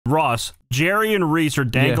Ross, Jerry and Reese are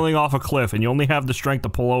dangling off a cliff, and you only have the strength to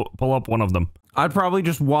pull up one of them. I'd probably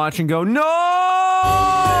just watch and go,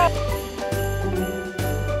 no!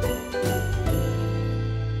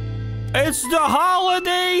 It's the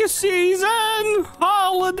holiday season!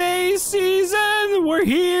 Holiday season! We're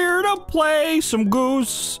here to play some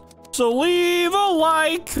Goose. So leave a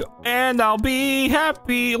like, and I'll be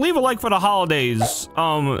happy. Leave a like for the holidays.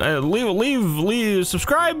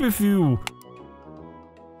 Subscribe if you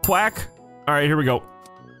quack. All right, here we go.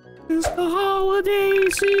 It's the holiday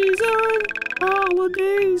season.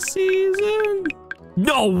 Holiday season.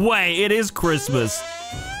 No way! It is Christmas.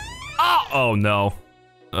 Oh no.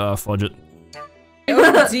 Fudge it.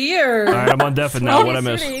 Oh dear. All right, I'm on deafened now. What I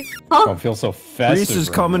miss? I don't feel so festive. Reese is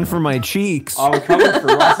coming for my cheeks. I'm coming for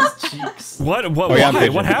Ross's cheeks. What? Oh, yeah, Why?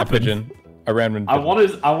 What happened? Pigeon. I ran into I want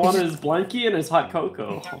his blankie and his hot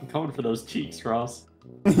cocoa. I'm coming for those cheeks, Ross.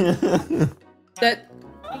 That.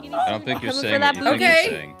 I don't think you're saying that what you think okay.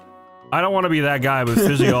 you're saying. I don't want to be that guy, but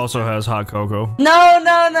Fizzy also has hot cocoa. No.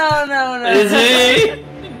 Is he?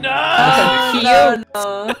 No.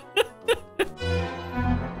 No.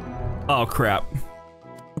 Oh crap.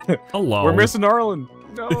 Hello. We're missing Arlen.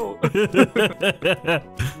 No.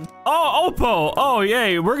 Oh, Oppo. Oh,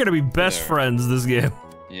 yay. We're gonna be best friends this game.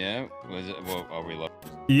 Yeah. Was it? Well, are we?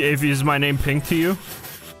 If is my name pink to you?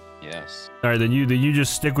 Yes. All right, then you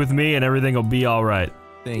just stick with me, and everything will be all right.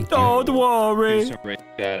 Thank you. Don't worry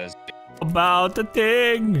That about the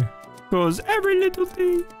thing, 'cause every little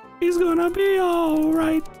thing is gonna be all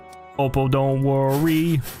right. Oppo, don't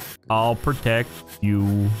worry. I'll protect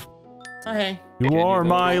you. Okay. You are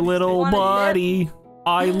my little buddy.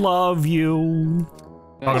 I love you.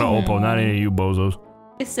 Talking to Oppo, not any of you bozos.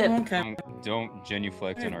 Okay. Don't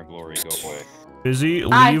genuflect in our glory. Go away. Fizzy,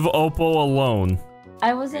 leave Oppo alone.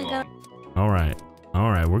 I wasn't gonna. All right,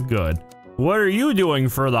 we're good. What are you doing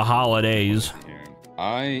for the holidays?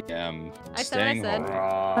 I am staying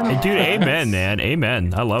home. Hey, dude, amen, man,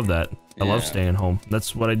 amen. I love that. I love staying home.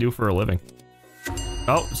 That's what I do for a living.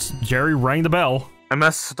 Oh, Jerry rang the bell. I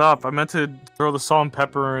messed up. I meant to throw the salt and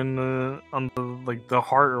pepper in on the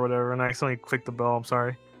heart or whatever, and I accidentally clicked the bell. I'm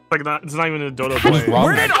sorry. It's not even a dodo play.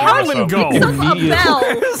 Where did Arlen go?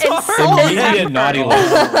 Immediate naughty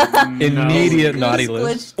list. Immediate naughty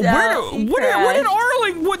list. Where did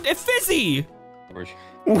Arlen? What? Fizzy. Me?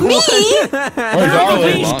 You're the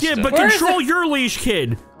leash kid, but control your leash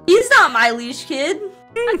kid. He's not my leash kid.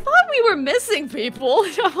 I thought we were missing people.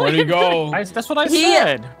 Where'd he go? That's what I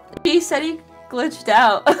said. He said he glitched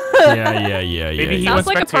out. Yeah. Maybe he Sounds was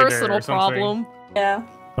like a spectator personal or something. problem. Yeah.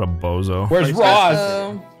 What a bozo. Where's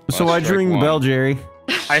Ross? So why'd you ring the bell, Jerry?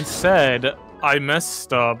 I said I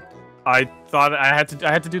messed up. I thought I had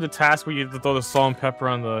to do the task where you have to throw the salt and pepper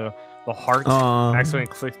on the heart. I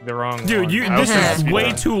accidentally clicked the wrong Dude, one. this is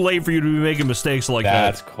way too late for you to be making mistakes like that.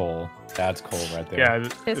 That's cool. That's cool right there. Yeah,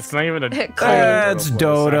 it's not even a. That's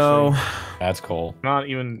Dodo. That's cool. Not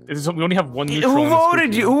even. We only have one neutral. Who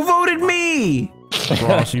voted you? Who voted me?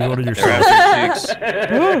 Ross, you voted yourself.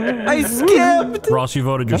 I skipped. Ross, you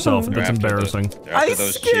voted yourself. That's embarrassing. I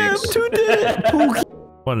skipped. Who did?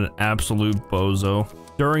 What an absolute bozo.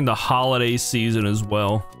 During the holiday season as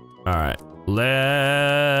well. All right,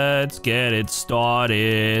 let's get it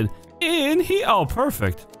started. In here. Oh,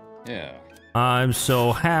 perfect. Yeah. I'm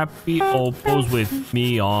so happy Oppo's with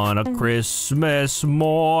me on a Christmas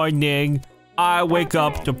morning. I wake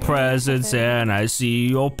up to presents and I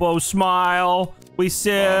see Oppo smile. We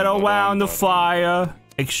sit around the fire,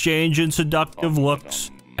 exchanging seductive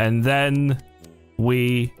looks, and then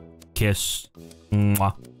we kiss.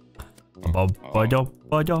 Mwah. Bobbity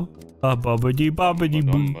bobbity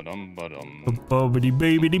boo. Bobbity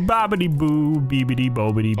baby bobbity boo. Beebity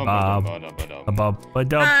bobbity bob.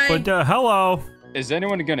 Hello. Is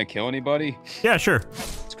anyone gonna kill anybody? Yeah, sure.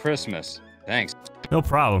 It's Christmas. Thanks. No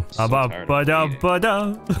problem.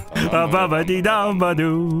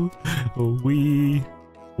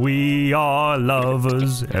 We are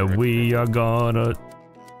lovers and we are gonna.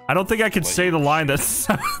 I don't think I could say the line. That's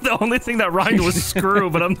the only thing that rhymed was screw,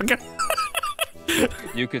 but I'm not gonna.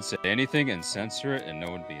 You could say anything and censor it, and no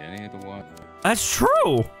one would be any of the one. That's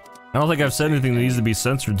true. I don't think I've said anything that needs to be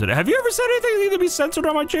censored today. Have you ever said anything that needs to be censored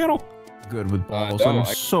on my channel? Good with balls. No, I'm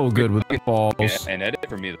so good with balls. And edit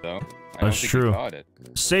for me though. That's true.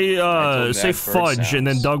 Say fudge, and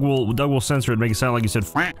then Doug will censor it, make it sound like you said.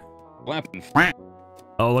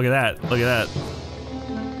 Oh, look at that! Look at that!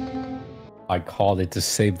 I called it to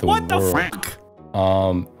save the world. What the fuck?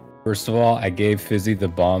 First of all, I gave Fizzy the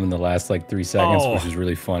bomb in the last like 3 seconds, which is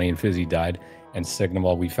really funny, and Fizzy died. And second of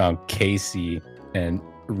all, we found Casey, and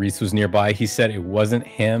Reese was nearby. He said it wasn't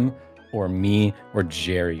him, or me or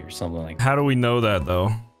Jerry or something like that. How do we know that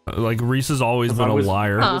though? Like Reese has always been a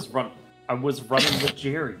liar. I was running with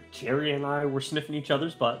Jerry. Jerry and I were sniffing each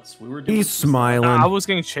other's butts. We were doing. He's smiling. I was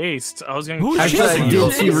getting chased. I was getting. Who's chased. Actually, I chasing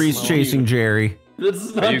did see Reese chasing Jerry. This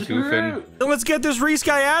is Are not you true. goofing? Then let's get this Reese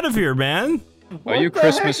guy out of here, man. Are you What the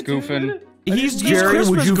Christmas heck, dude? goofing? He's Jerry,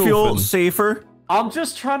 would Christmas you feel goofing. safer? I'm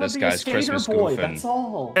just trying This to be a guy's skater Christmas boy. goofing. That's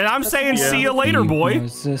all. And I'm saying, Yeah. see you later, boy.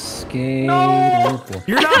 He's a skater No! boy.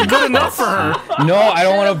 You're not good enough for her. No, I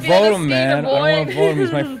don't want to Should've been vote a him, man. I skater don't want boy. to vote him.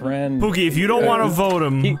 He's my friend. Pookie, if you don't want to vote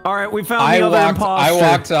him, All right, we found the other I imposter.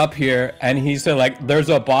 walked up here and he said like, "There's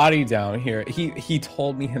a body down here." He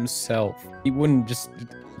told me himself. He wouldn't just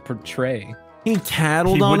portray. He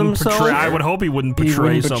tattled he on wouldn't himself. portray. I would hope he wouldn't He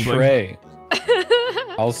portray wouldn't something. betray.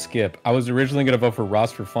 I'll skip. I was originally gonna vote for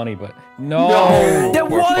Ross for funny, but no. That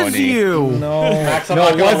We're was funny. you. No, Max, I'm no,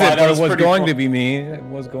 not it gonna wasn't. lie, But that it was was pretty going fun. to be me. It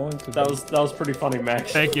was going to. That was pretty funny,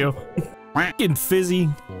 Max. Thank you. Fucking Fizzy.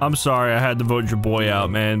 I'm sorry I had to vote your boy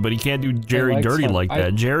out, man, but he can't do Jerry like dirty some- like I-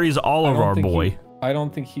 that. Jerry's all of our boy. I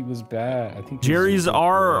don't think he was bad. I think Jerry's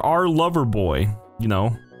our lover boy, you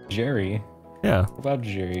know. Jerry. Yeah. What about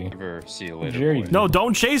Jerry? Never see you later. Jerry. boy. No,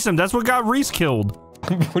 don't chase him. That's what got Reese killed.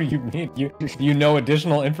 What do you mean? You know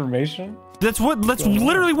additional information? That's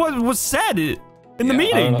literally what was said in the Yeah, I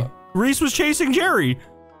meeting. don't know. Reese was chasing Jerry.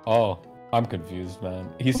 Oh, I'm confused, man.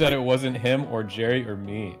 He said it wasn't him or Jerry or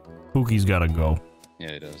me. Pookie's gotta go.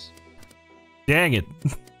 Yeah, he does. Dang it.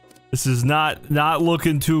 This is not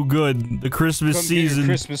looking too good. The Christmas Come get your season.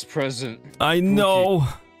 Christmas present. I know.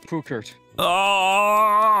 Pookert.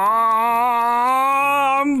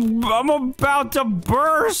 I'm about to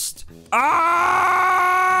burst.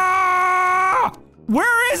 Ah!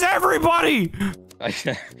 Where is everybody?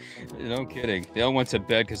 No kidding. They all went to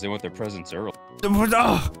bed because they want their presents early.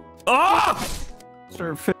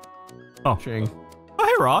 Start Oh. fishing. Oh,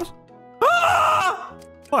 hey, Ross. Ah!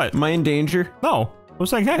 What? Am I in danger? No. I was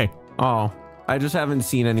saying, hey. Oh, I just haven't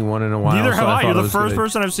seen anyone in a while. Neither so have I. thought You're it the was first gonna-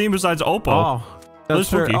 person I've seen besides Oppo. Oh, There's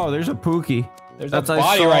Pookie. oh, there's a Pookie. There's That's a I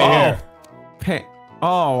body saw. right here.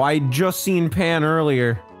 Oh, I just seen Pan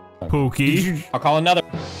earlier. Pookie. I'll call another.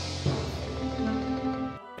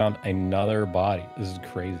 Found another body. This is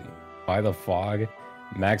crazy. By the fog,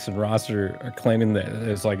 Max and Ross are claiming that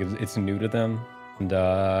it's like it's new to them. And,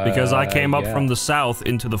 Because I came up yeah. from the south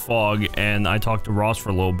into the fog, and I talked to Ross for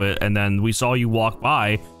a little bit, and then we saw you walk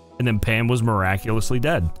by, and then Pam was miraculously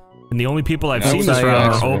dead. And the only people I've That seen was this the round are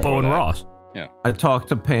Max Oppo before and that. Ross. I talked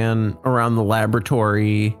to Pan around the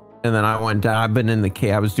laboratory, and then I went down. I've been in the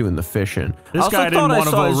cave. I was doing the fishing. This I also guy didn't thought I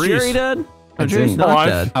wanna saw- vote is Jerry Reese. dead? I Oh, Jerry's didn't. not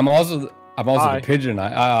No, dead. I'm also Hi. the pigeon.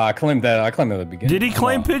 I claimed that. I claimed at the beginning. Did he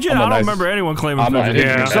claim pigeon? I don't remember anyone claiming I'm a pigeon.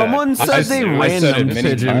 pigeon. Yeah. Someone said they I said it random many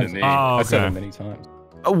pigeon. times. Oh, I said okay. it many times.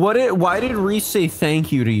 Why did Reese say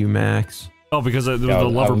thank you to you, Max? Oh, because it was Yeah, the I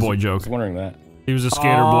lover was- boy I joke. was wondering that. He was a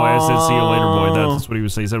skater boy. I said, see you later, boy. That's what he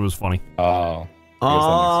was saying. He said it was funny. Oh.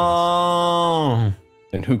 Oh,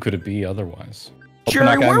 And who could it be otherwise? Jerry,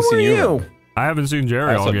 Hope I where haven't were seen you? I haven't seen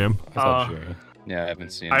Jerry all game. I saw Jerry. Yeah, I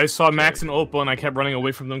haven't seen I it. saw Max and Oppo, and I kept running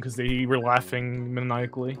away from them because they were laughing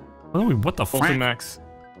maniacally. Oh, what the Mostly fuck? Max.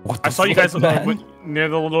 What I the saw you fuck, guys man? near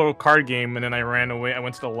the little card game, and then I ran away. I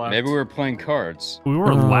went to the left. Maybe we were playing cards. We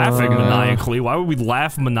were laughing maniacally. Why would we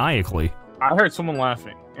laugh maniacally? I heard someone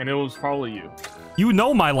laughing, and it was probably you. You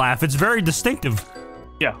know my laugh. It's very distinctive.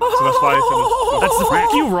 Yeah, so that's why I said it was. That's the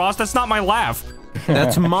fuck you, Ross. That's not my laugh.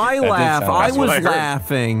 That's my That did laugh. sound I like was what I heard.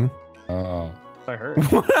 laughing. Oh. I heard.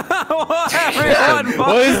 Everyone,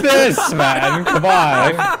 What is this, man? Come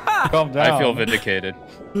on. Calm down. I feel vindicated.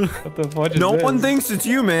 What the fuck is no this? one thinks it's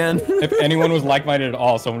you, man. If anyone was like-minded at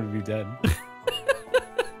all, someone would be dead.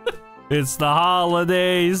 It's the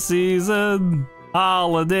holiday season.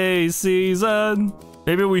 Holiday season.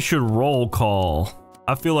 Maybe we should roll call.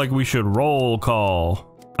 I feel like we should roll call.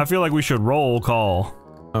 I feel like we should roll call.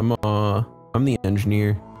 I'm the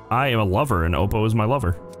engineer. I am a lover, and Oppo is my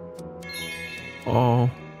lover. Oh,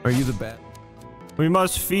 are you the bat? We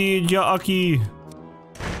must feed 𝗂𝗄𝗏.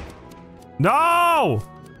 No!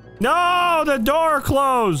 No! The door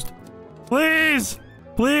closed! Please!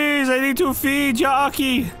 Please, I need to feed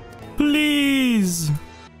𝗂𝗄𝗏. Please!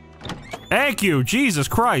 Thank you, Jesus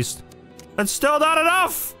Christ. That's still not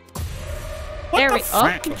enough! What There the we-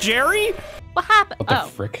 frick, Jerry? What happened? What the Oh.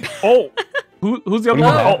 frick? Oh, who's the other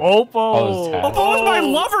one? Oh, Oppo. Oh, it's Oppo was my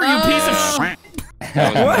lover, you piece of shit!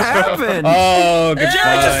 What happened? Oh, good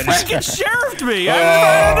Jerry just God. fucking sheriffed me!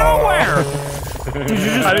 Out of nowhere! Did you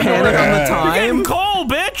just I didn't know panic that. on the You're time? getting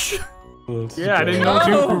cold, bitch! Yeah, I didn't know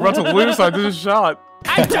you were about to lose, so I did a shot.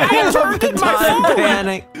 I turned in my phone!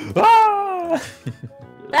 Panic. Ah!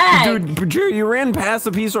 Back. Dude, Jerry, you ran past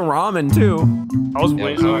a piece of ramen too. I was Yeah,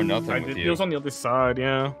 waiting. it was nothing I with did, you. it was on the other side.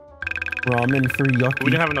 Yeah. Ramen for yucky.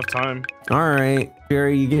 We didn't have enough time. All right,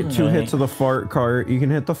 Jerry, you get 2 hits of the fart cart. You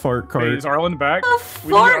can hit the fart Wait, cart. is Arlen back? A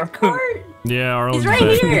We didn't fart get- cart. Yeah, Arlen's He's right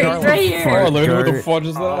back. here. He's right here. Fart Arlen, who the cart. fudge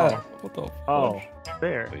is that? Oh. What the? Oh, fudge?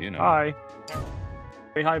 there. Well, you know. Hi.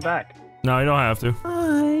 Say hi back. No, you don't have to.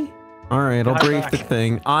 Hi. All right, I'll Hi, break back. the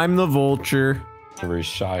thing. I'm the vulture. Very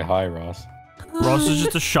shy. Hi, Ross. Ross is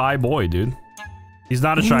just a shy boy, dude. He's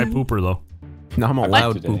not a shy pooper though. No, I'm a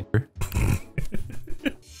loud today. pooper.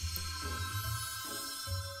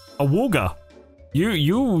 A wooga.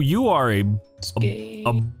 You are a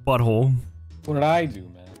butthole. What did I do,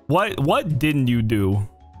 man? What didn't you do?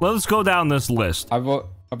 Let's go down this list. I vote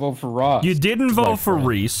for Ross. You didn't He's my vote for friend.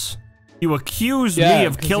 Reese. You accused Yeah, me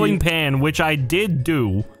of 'cause killing you- Pan, which I did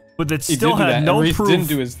do, but that He still did do that, had and no Reese proof. didn't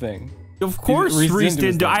do his thing. Of course, Reese Reese didn't do his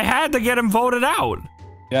didn't do. thing. I had to get him voted out.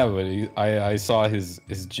 Yeah, but I saw his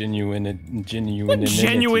genuine.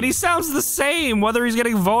 Genuine. He sounds the same, whether he's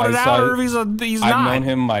getting voted I saw out or it. if he's I've not. known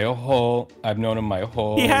him my whole. I've known him my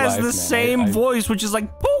whole. He has life, the man. same voice, which is like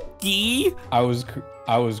Pokey. I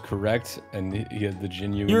was correct, and he had the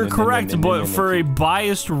genuine. You're correct, but for a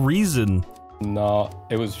biased reason. No,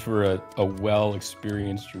 it was for a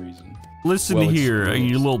well-experienced reason. Listen here,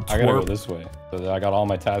 you little I gotta go twerp. this way. So I got all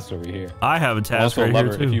my tasks over here. I have a task Also, right here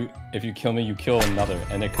lover, too. if you kill me, you kill another,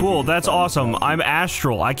 and it could Cool, be that's fun. awesome. I'm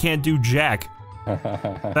astral. I can't do jack. In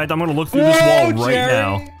fact, I'm gonna look through this wall right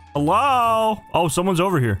now. Hello? Oh, someone's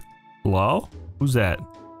over here. Hello? Who's that?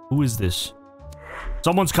 Who is this?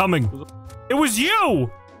 Someone's coming. It was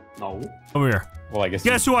you! No. Come here. Well, I guess.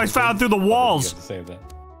 Guess who I found through the walls? You have to say that.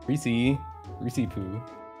 Reese Poo.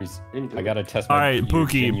 Reese, I gotta test my. All right, your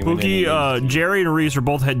Pookie. genuine Pookie, anonymity. Jerry and Reese are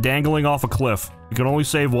both dangling off a cliff. You can only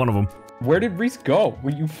save one of them. Where did Reese go? Were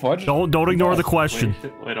you fudge? Don't ignore the question.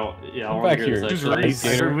 Wait, yeah, I Come want back to hear here. this. Who's actually. Reese?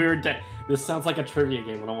 I heard we were this sounds like a trivia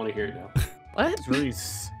game, and I want to hear it now. What? It's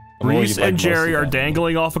Reese. Reese like and most Jerry of are them.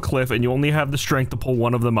 dangling off a cliff, and you only have the strength to pull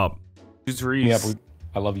one of them up. Who's Reese? Yeah, but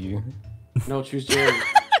I love you. No, choose Jerry.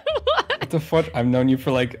 What the fuck? I've known you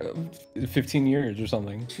for like 15 years or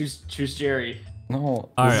something. choose Jerry. No.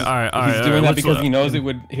 All right. He's doing that because he knows it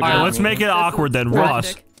would. All right, let's make it awkward then.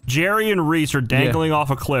 Ross, tragic. Jerry and Reese are dangling off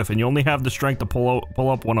a cliff, and you only have the strength to pull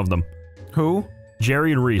up one of them. Who?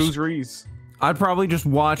 Jerry and Reese. Who's Reese? I'd probably just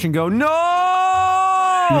watch and go,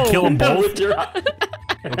 no! You kill them both. With your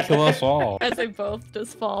He'll kill us all. As they both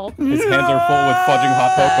just fall. His hands are full with fudging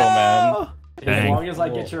hot cocoa, man. As Dang. long as I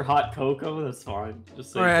get your hot cocoa, that's fine.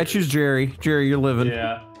 Just say All right, I choose Jerry. Jerry, you're living.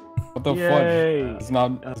 Yeah. What the Yay. fudge? It's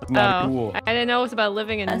not cool. I didn't know it was about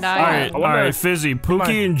living and That's dying. All right, Fizzy.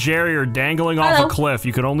 Pookie and Jerry are dangling off a Hello. cliff.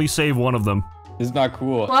 You can only save one of them. It's not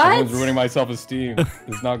cool. What? Everyone's ruining my self-esteem.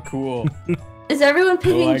 It's not cool. Is everyone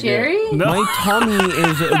picking like it. Jerry? No. My tummy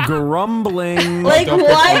is grumbling. Like Don't pick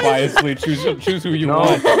what? unbiasedly. Choose who you No.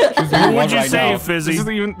 want. Choose who you What want would you right say, now. Fizzy? This is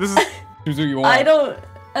Choose who you want. I don't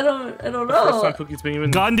first know. time Pookie's been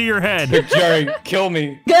even. Gun to your head. Jerry, kill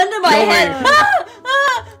me. Gun to my Kill me. head.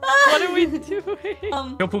 What are we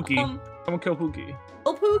doing? Kill Pookie. Someone kill Pookie.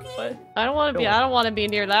 Oh, Pookie. I don't want to be. I don't want to be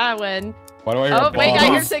near that one. Why do I hear a Oh wait, bomb? I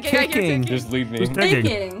hear Who's ticking. I hear ticking? ticking. Just leave me. Who's ticking?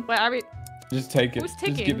 Thinking. Wait, are we? Just take it. Who's Just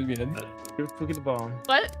give ticking? it me. Give Pookie the bomb.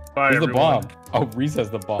 What? Bye, Where's the everyone. bomb? Oh, Reese has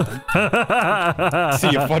the bomb. See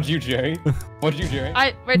ya, fudge you, Jerry. Fudge you, Jerry.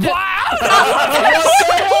 I. Wait,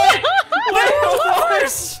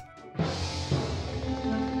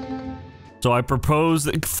 So I proposed,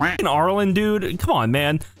 fucking Arlen, dude. Come on,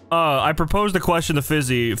 man. I proposed a question to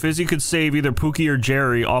Fizzy. Fizzy could save either Pookie or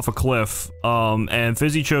Jerry off a cliff. And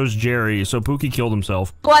Fizzy chose Jerry, so Pookie killed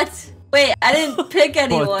himself. What? Wait, I didn't pick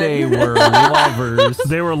anyone. But they were lovers.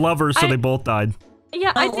 They were lovers, so they both died.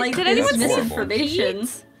 Yeah, I I don't like did. this Anyone see misinformation.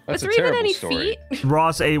 feet? That's Was a there even terrible any story. feet?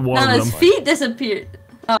 Ross ate one No, of his them. feet disappeared.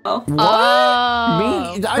 Oh.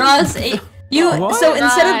 Oh. Me? Ross ate. You. What? So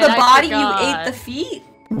instead of the Right, I body, you forgot. ate the feet.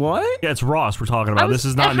 What? Yeah, it's Ross we're talking about. This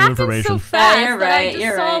is It not new happened information. So fast Yeah, you're that I right, just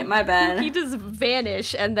you're saw right, my bad. He just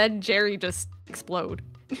vanish, and then Jerry just explode.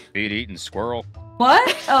 Feet eating squirrel.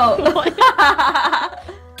 What? Oh.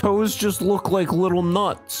 Toes just look like little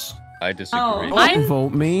nuts. I disagree. Oh. Don't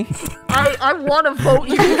vote me. I want to vote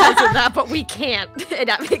you because of that, but we can't, and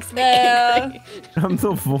that makes me angry. I'm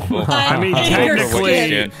the vote. I mean, I don't know what you technically,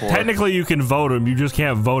 stand for. technically you can vote him. You just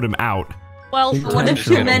can't vote him out. Well, What if just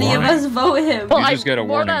too get a many of warning. us vote him? well, You I just get a more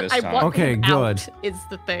warning not- this I time. want Okay, him good. out is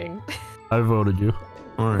the thing. I voted you.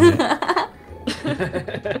 All right.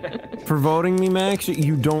 For voting me, Max,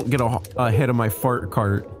 you don't get a hit of my fart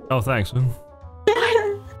cart. Oh, thanks.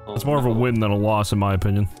 It's more of a win than a loss, in my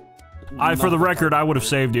opinion. For the record, I would have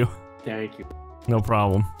saved you. Thank you. No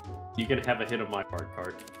problem. You can have a hit of my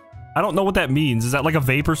card. I don't know what that means. Is that like a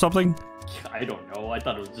vape or something? I don't know. I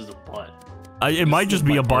thought it was just a butt. It might just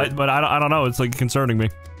be a butt, but I don't know. It's like concerning me.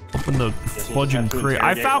 Open the fudging crate.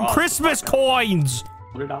 I found Christmas coins!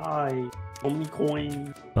 What did I? So many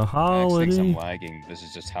coins. The Max holiday. thinks I'm lagging. This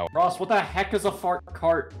is just how. Ross, what the heck is a fart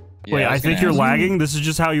cart? Yeah, Wait, I was think gonna you're ask lagging? This is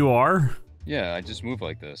just how you are? Yeah, I just move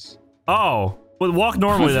like this. Oh. Well, walk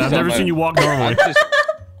normally then. I've never seen you walk normally.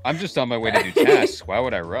 I'm just on my way to do tasks. Why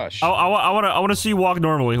would I rush? I wanna see you walk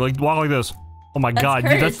normally. Like, walk like this. Oh my god,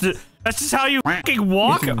 dude, that's just how you fucking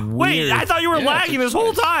walk? Wait, I thought you were lagging this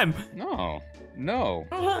whole time! No.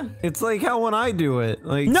 It's like how when I do it.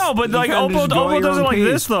 Like no, but like Oppo does it like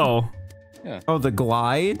this though. Yeah. Oh, the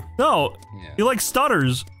glide? No, he like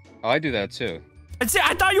stutters. Oh, I do that too. I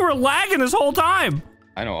thought you were lagging this whole time.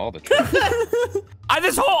 I know all the time. All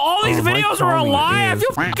these videos were a lie. I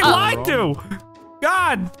feel fucking lied to.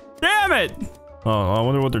 God damn it. Oh, I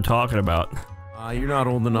wonder what they're talking about. You're not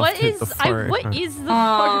old enough to hit the fart. What is the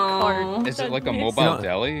fart card? Is it like a mobile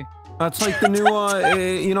deli? That's like the new,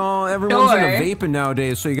 you know, everyone's into vaping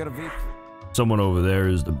nowadays, so you gotta vape. Someone over there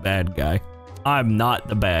is the bad guy. I'm not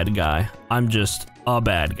the bad guy. I'm just a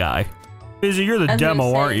bad guy. Fizzy, you're the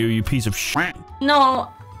demo, aren't you, you piece of shit? No,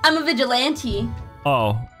 I'm a vigilante.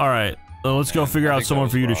 Oh, alright. Well, let's go figure out someone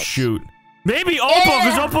for you to shoot. Maybe Oppo,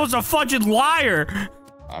 because Oppo's a fudging liar!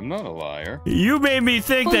 I'm not a liar. You made me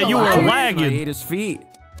think that you were lagging. I ate his feet.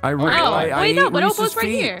 Wait, no, but Oppo's right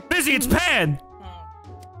here. Fizzy, it's Pan!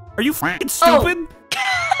 Are you fucking stupid?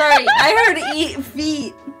 Sorry, I heard eat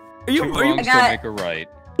feet. Are you make a right.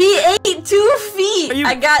 He ate 2 feet.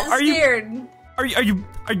 I got scared.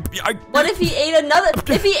 What if he ate another?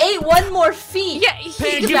 If he ate 1 more feet? Yeah,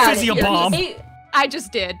 Pan, give Fizzy a bomb. I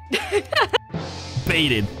just did.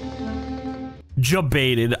 Baited.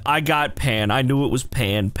 Jabaited. I got Pan. I knew it was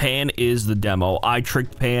Pan. Pan is the demo. I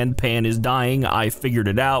tricked Pan. Pan is dying. I figured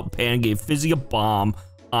it out. Pan gave Fizzy a bomb.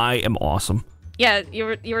 I am awesome. Yeah,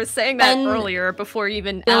 you were saying that earlier before you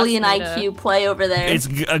even billion IQ play over there. It's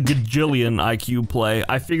a gajillion IQ play.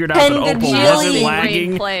 I figured out that Oppo wasn't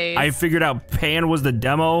lagging. I figured out Pan was the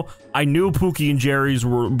demo. I knew Pookie and Jerry's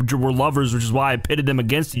were lovers, which is why I pitted them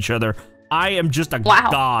against each other. I am just a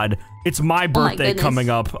god. It's my birthday coming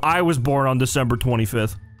up. I was born on December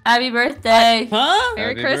 25th. Happy birthday. Huh?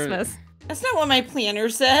 Merry Christmas. That's not what my planner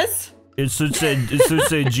says. It should say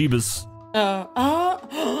𝗵𝗂𝗄𝗏.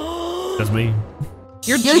 That's me.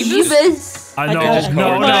 You're 𝗵𝗂𝗏. I know.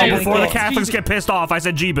 No. Before the Catholics get pissed off, I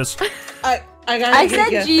said 𝗵𝗂𝗄𝗏. I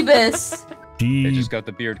said 𝗵𝗂𝗏. They just got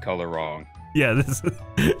the beard color wrong. Yeah,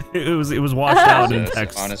 it was washed out in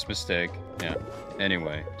text. Honest mistake. Yeah.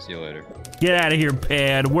 Anyway, see you later. Get out of here,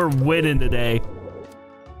 Pan. We're winning today.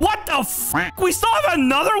 What the fuck? We still have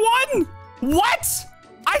another one? What?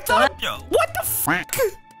 I thought. What the fuck?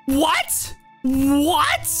 What?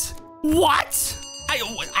 What? What?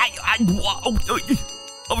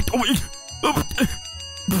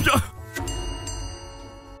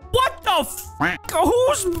 What the fuck?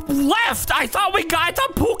 Who's left? I thought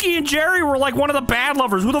Pookie and Jerry were like one of the bad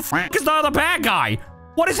lovers. Who the fuck is the other bad guy?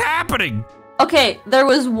 What is happening? Okay, there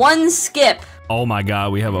was 1 skip. Oh my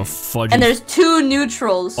god, we have a fudge. And there's 2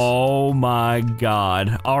 neutrals. Oh my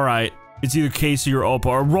god. All right, it's either Casey or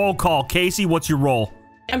Oppo. A roll call. Casey, what's your role?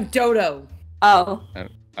 I'm Dodo. Oh.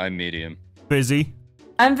 I'm medium. Fizzy.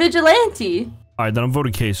 I'm vigilante. All right, then I'm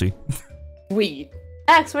voting Casey. Sweet.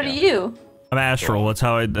 Max, what are you? I'm Astral. That's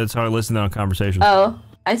how I listen to our conversation. Oh,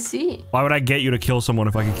 I see. Why would I get you to kill someone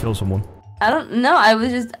if I could kill someone? I don't know. I was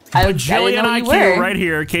just. I didn't know IQ you were. right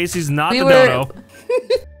here. Casey's not the dodo.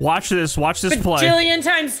 Watch this. Watch this play. Bajillion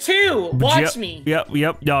times 2. Watch me. Yep.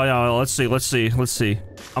 No. Let's see.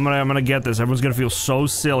 I'm gonna get this. Everyone's gonna feel so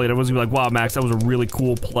silly. Everyone's gonna be like, "Wow, Max, that was a really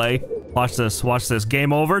cool play." Watch this.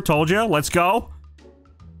 Game over. Told you. Let's go.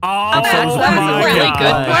 Oh, that was a really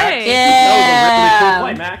good play. Yeah. That was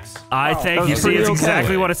a really cool play, Max. I thank you. See, it's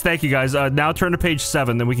exactly what it's. Thank you, guys. Now turn to page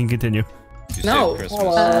 7, then we can continue. No. Hey,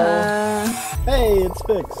 it's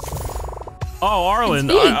Fix. Oh,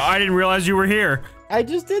 Arlen, I didn't realize you were here. I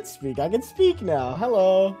just did speak. I can speak now.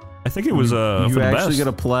 Hello. I think it was for You the actually best.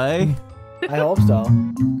 gonna play? I hope so.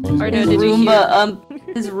 His Roomba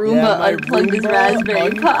unplugged his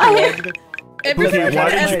Raspberry Pi.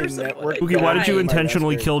 Pookie, why did you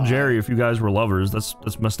intentionally kill Jerry if you guys were lovers? That's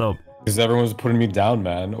messed up. Because everyone was putting me down,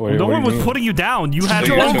 man. No one was putting you down. You had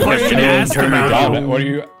So one question asked about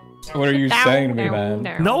you. What are you saying to me, man?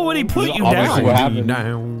 Nobody put you Obviously down. what happened. I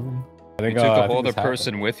You think, took I a think whole other this happened.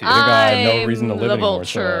 person with you. I think I had no reason to live the anymore,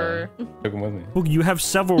 vulture. so I took him with me. Pookie, you have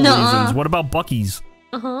several reasons. What about Bucky's?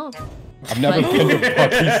 Uh-huh. I've never been to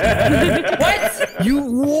Buc-ee's. What? You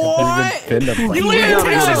what? Been to You Buc-ee's. live in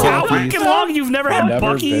Texas. How Buc-ee's. fucking long you've never had I've never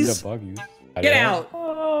Buc-ee's? been to Buc-ee's. I Get know. out.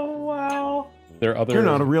 Oh wow. There are other. You're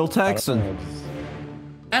not a real I don't know, Texan. it's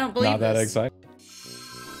I don't believe Not that this. exciting.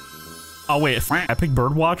 Oh wait, epic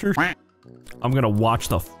bird watcher. I'm gonna watch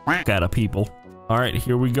the f out of people. All right,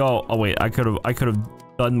 here we go. Oh wait, I could have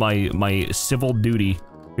done my civil duty.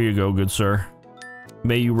 Here you go, good sir.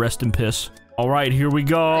 May you rest in piss. All right, here we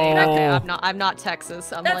go. Okay, I'm not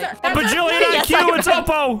Texas. I'm like Bajillion Yes, IQ, I it's am.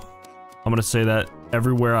 Oppo. I'm gonna say that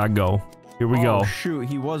everywhere I go. Here we go. Oh, shoot,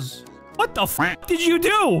 he was. What the f did you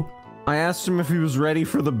do? I asked him if he was ready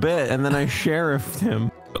for the bit, and then I sheriffed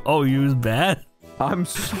him. Oh, you was bad. I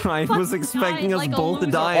was expecting died us like a both to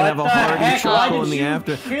loser. die and have a What the hearty heck? Why chuckle did in the you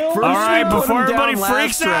after. kill First All right, we put before him down everybody last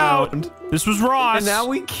freaks out, round, this was Ross. and now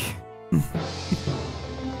we.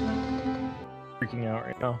 Freaking out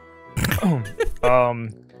right now.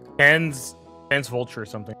 Pan's vulture or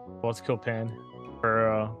something. Let's kill Pan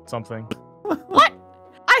or something. What?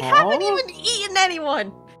 I haven't even eaten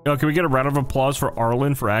anyone. Yo, can we get a round of applause for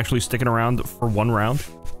Arlen for actually sticking around for one round?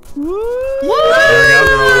 There we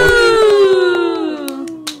go.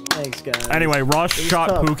 Thanks, guys. Anyway, Ross was shot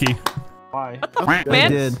tough. Pookie. Why? I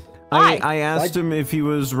Man? did. Why? I asked him if he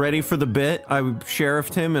was ready for the bit. I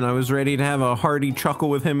sheriffed him, and I was ready to have a hearty chuckle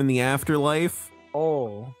with him in the afterlife.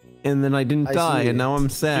 Oh. And then I didn't I die, see. and now I'm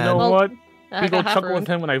sad. You know Well, what? I We go got chuckle with ruined.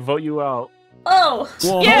 him when I vote you out. Oh.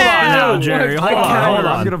 Well, Yeah! hold on now, Jerry. Hold on, hold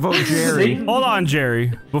I'm on. gonna vote Jerry. Hold on,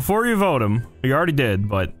 Jerry. Before you vote him, you already did,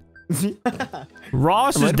 but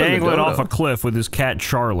Ross is might have been a dangling dodo. off a cliff with his cat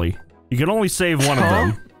Charlie. You can only save one of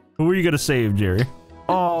them. Who are you gonna save, Jerry?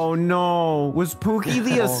 Oh no, was Pookie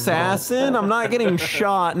the assassin? I'm not getting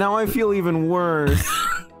shot. Now I feel even worse.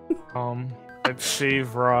 I'd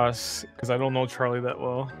save Ross because I don't know Charlie that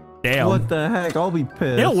well. Damn. What the heck? I'll be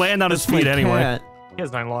pissed. He'll land on his That's my feet anyway. cat. He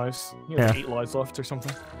has 9 lives. He has Yeah. 8 lives left or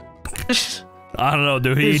something. I don't know,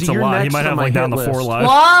 dude. He Izzy, eats a you're lot. He next might on have my like down to hit 4 list. lives.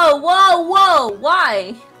 Whoa, whoa, whoa.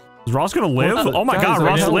 Why? Is Ross gonna live? Well, Oh my guys, god, I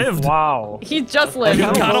Ross know. lived. Wow. He just He lived.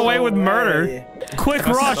 got away with murder. Quick,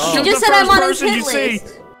 Ross, up. shoot You just the said I'm first on his person you hit see.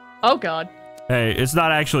 list. Oh god. Hey, it's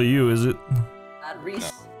not actually you, is it? Not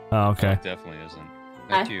Reese. Oh, okay. It definitely isn't.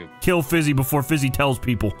 Thank you. Kill Fizzy before Fizzy tells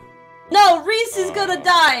people. No, Reese is gonna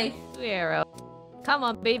die. Blue arrow. Come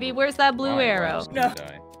on, baby. Where's that blue My arrow? wife's gonna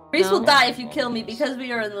die. Reese No. will die if you kill me because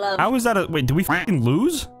we are in love. How is that a- wait, did we f***ing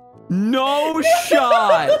lose? No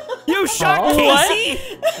shot! You shot Oh, Casey?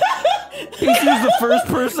 He was the first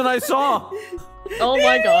person I saw. Oh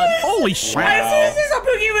my god. Holy shit. As soon as I saw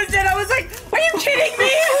Pookie was dead, I was like, are you kidding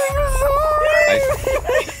me?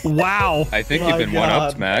 Wow. I think My you've been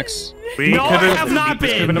one-upped, God. Max. We No, I could've- have not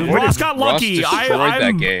this could've been. avoided. Ross got Ross lucky. destroyed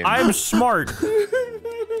that game. I'm smart.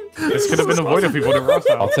 This could have been avoided if we voted Ross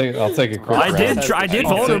I'll out. take a quick I round. did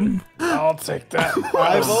vote him. I'll take that.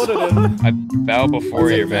 I voted him. I bow before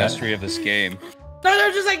take your that. mastery of this game. No,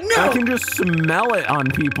 they're just like, I no. can just smell it on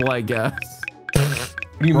people, I guess.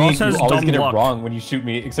 What do you Ross mean? has You always dumb get luck. it wrong when you shoot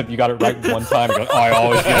me, except you got it right one time. You're like, oh, I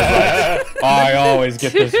always get it right. I always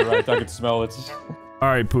get this right. I can smell it. All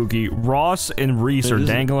right, Pookie. Ross and Reese are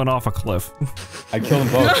dangling off a cliff. I killed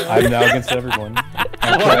them both. I'm now against everyone.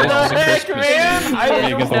 I'm What Christ, the it's a heck, Christmas man? season. I Sorry,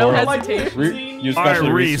 don't against the know world. like You All right,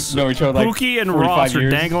 especially Reese. know each other like Pookie and 45 Ross are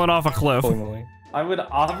years. dangling off a cliff. Pulling away. I would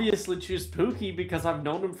obviously choose Pookie because I've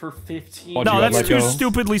known him for 15 Oh, No, I'd that's let too go.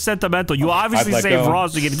 stupidly sentimental. You obviously let saved go.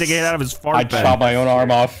 Ross to get it out of his fart I'd bag. chop my own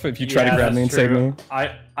arm off if you try to grab me and that's save true. me.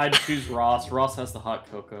 I'd choose Ross. Ross has the hot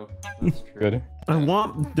cocoa. That's true. Good.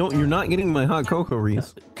 You're not getting my hot cocoa,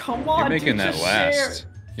 Reese. Come on, You're making dude, that just last. share.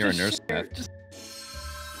 You're a Just nurse share. cat. Just-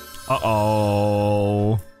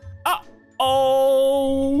 Uh-oh.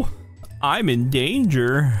 Uh-oh. I'm in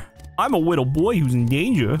danger. I'm a little boy who's in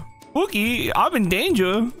danger. Pookie, I'm in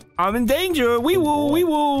danger. I'm in danger. Wee woo, wee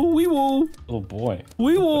woo, wee woo, Little boy.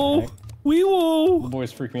 wee What woo, the heck? wee Little woo,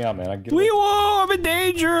 boys freak me out, man. I get wee it. woo. I'm in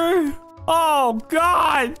danger. Oh,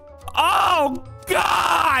 God. Oh,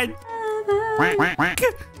 God.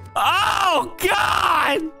 Oh,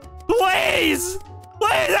 God. Please.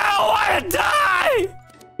 Please, I don't want to die.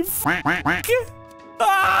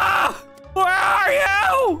 Ah, where are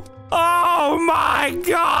you? Oh my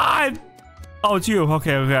God! Oh, it's you.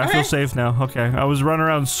 Okay, okay. I feel safe now. Okay, I was running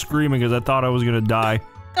around screaming because I thought I was gonna die.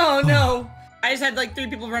 Oh, no. I just had like 3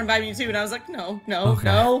 people run by me too, and I was like, no, no, Okay.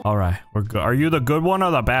 no. All right, we're good. Are you the good one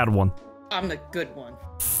or the bad one? I'm the good one.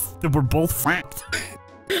 We're both fracked.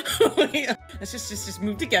 Let's just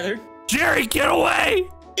move together. Jerry, get away!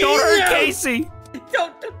 Don't hurt No. Casey!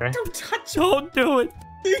 Don't touch me. Don't do it!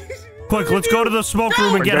 Quick, let's go to the smoke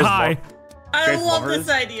room and get high. I Guys, love lovers? this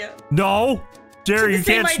idea. No! Jerry, you It's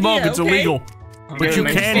the can't same smoke. idea, It's okay? illegal. But you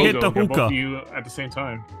can hit the Get both hookah. of you at the same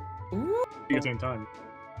time. At the same time.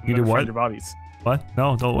 You did Never what? Find your bodies. What?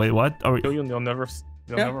 No, don't wait. What? Are we, They'll never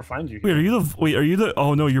find you. wait, are you the? Wait, are you the?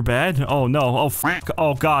 Oh no, you're bad. Oh no. Oh f.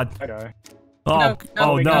 Oh god. Hi, guy. Oh No,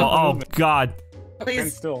 oh no, no. no. Oh god. Stand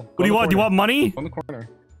Please. still. What do you want? Do you want money? On the corner.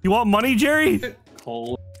 You want money, Jerry?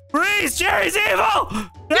 Cold. Freeze! Jerry's evil!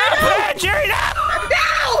 No! Jerry, no!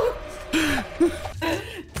 No!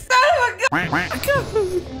 Son of a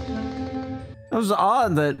gun! It was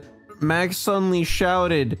odd that Max suddenly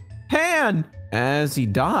shouted, "Pan!" as he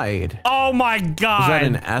died. Oh my god! Was that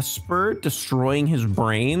an Esper destroying his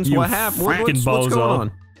brains? You What happened? frickin' What's bozo. going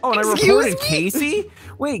on? Oh, and I Excuse reported me? Casey?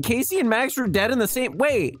 Wait, Casey and Max were dead in the same.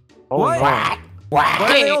 Wait, Oh, what? no. Why are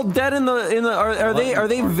they all dead in the? Are they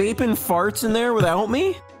vaping farts in there without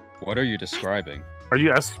me? What are you describing? Are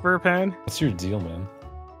you Esper Pan? What's your deal, man?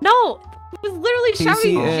 No, he was literally Casey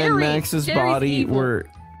shouting and Jerry. Max's Jerry's body evil. were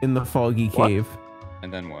in the foggy What? cave.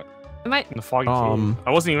 And then what? Am I? In the foggy Um, cave.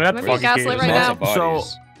 I wasn't even at the Am I being foggy cave. gaslit right There's now? lots of So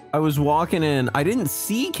bodies. I was walking in. I didn't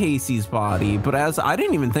see Casey's body, but as I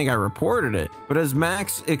didn't even think I reported it. But as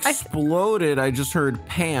Max exploded, I just heard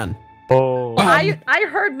Pan. Oh. I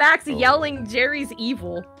heard Max yelling Jerry's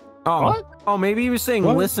evil. Oh, What? oh, maybe he was saying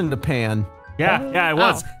What? listen to Pan. Yeah, I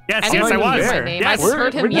was. Yes, I yes, I didn't was. use my name. Yes. I just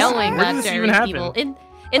heard him Where did yelling this that even Jerry's happen? evil.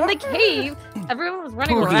 In the cave, everyone was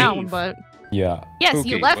running Pookie. around, but Yeah. yes,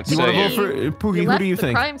 you Pookie, left what the You want to say vote cave. for Pookie? You Who left do you the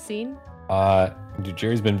think? crime scene. Dude,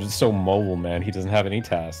 Jerry's been just so mobile, man. He doesn't have any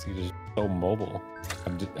tasks. He's just so mobile.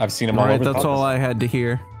 I've seen him All all right, over. that's all I had to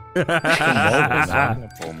hear. Oh, Not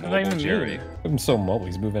mobile even Jerry. I'm so mobile.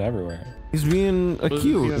 He's moving everywhere. He's being He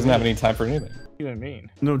accused. He doesn't have any time for anything. What do you mean?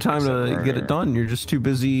 No time to get it done. You're just too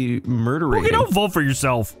busy murdering. Pookie, don't vote for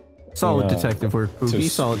yourself. Solid No. detective work, Pookie.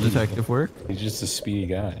 Solid detective work. He's just a speedy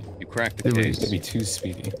guy. You cracked the It was- case. Maybe too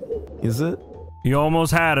speedy. Is it? You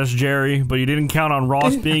almost had us, Jerry, but you didn't count on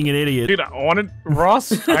Ross being an idiot. Dude, I wanted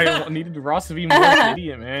Ross. I needed Ross to be more of an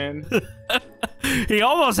idiot, man. He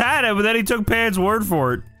almost had it, but then he took Pan's word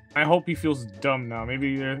for it. I hope he feels dumb now.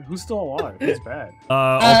 Maybe who's still alive? He's bad.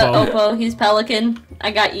 Oppo. Oppo, he's Pelican. I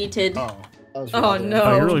got yeeted. Oh. Oh no.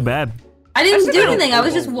 Oh, you're really bad. I didn't do anything. I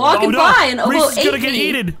was just walking by and Reese Oppo is gonna ate get me.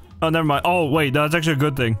 eaten. Oh, never mind. Oh, wait, that's actually a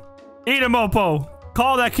good thing. Eat him, Oppo.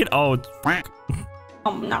 Call that kid. Oh, it's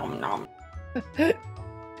Nom nom.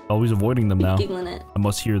 always avoiding them now. Giggling it. I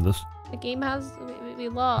must hear this. The game has we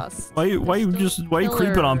lost. Why you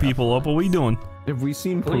creeping on people, Oppo? What are you doing? Have we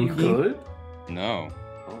seen Are you Pookie? good? No.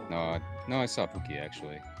 No, I saw Pookie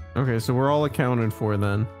actually. Okay, so we're all accounted for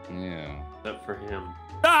then. Yeah. Except for him.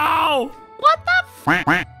 No! What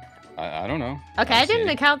the? I don't know. Okay, I see didn't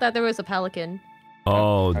it. account that there was a pelican.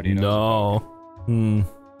 Oh, How do you know no.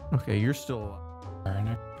 Okay, you're still.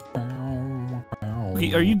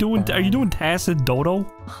 Wait, are you doing Tacit Dodo?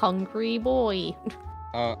 Hungry boy.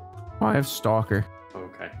 Oh, I have Stalker.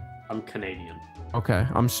 Okay. I'm Canadian. Okay,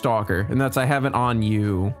 I'm Stalker, and that's I have it on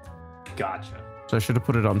you, Gotcha. so I should have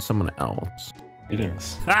put it on someone else.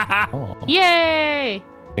 Greetings. Oh. Yay!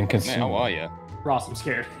 Man, how are you? Ross, I'm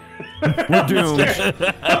scared. We're doomed.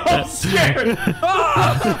 I'm scared.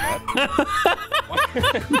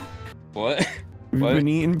 What? We've What? been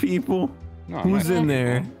eating people. No, I'm Who's not in eating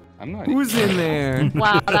there? people. I'm not. Who's in there?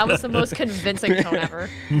 Wow, that was the most convincing tone ever.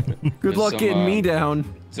 Good There's luck some, getting me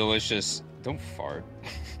down. Delicious. Don't fart.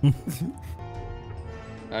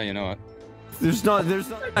 Oh, you know what? There's not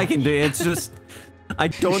I can do. It's just I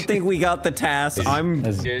don't think we got the task. I'm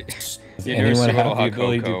Does You, does you never anyone see have little the hot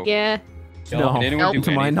ability to? cocoa. Yeah. no. Did anyone do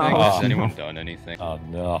To my anything? knowledge, Has anyone no. done anything? Oh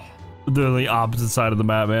no. They're the opposite side of the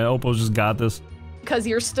map, man. Oppo's just got this. Because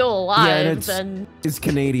you're still Yeah, alive, and then it's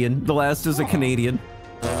Canadian. The last is a Canadian.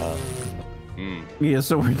 Hmm. Yeah,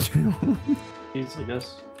 so we're doomed. He's, I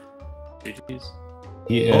guess. GG's.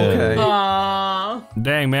 He is. Okay. Aww.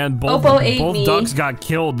 Dang, man. Both Oppo ate me. ducks got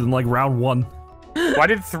killed in like round 1. Why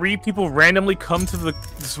did 3 people randomly come to the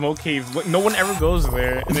smoke cave? No one ever goes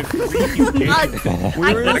there, and then 3 people came.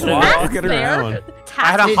 We were just walking around.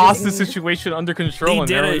 I had a hostage situation under control. He and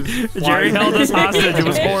did there it. was Jerry flies. held us hostage. It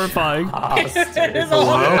was horrifying. oh,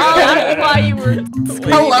 that's why you were.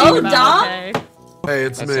 Hello, about Dom? it. Hey,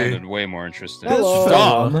 it's That me. sounded way more interesting.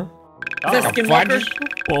 Dom. Is that Skinwalker?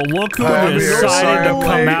 Well, look who I'm here. decided Sorry to I'm come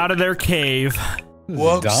late. out of their cave.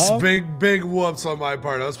 Whoops, Dom? big whoops on my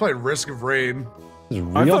part. I was playing Risk of Rain. This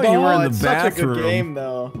is I real thought you were in Oh, the it's such a bathroom. good game,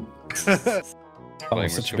 though. Oh, I'm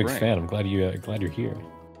such a big fan. I'm glad you're here.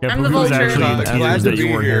 Yeah, I'm the Pookie was vulture. actually in Glad tears to that you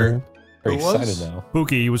be weren't here. here. Very Who was? excited now.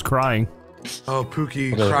 Pookie, he was crying. Oh,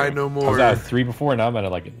 Pookie, Okay. cry no I was more. at a 3 before, now I'm at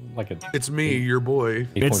like a It's me, your boy.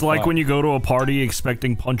 It's like when you go to a party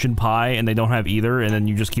expecting punch and pie and they don't have either, and then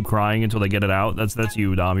you just keep crying until they get it out. That's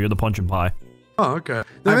you, Dom. You're the punch and pie. Oh, okay. I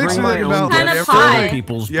That makes bring me my think own about Kind like, of pie.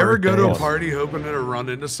 people's you ever go to a birthdays. party hoping to run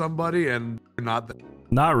into somebody and you're not there?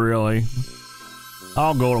 Not really.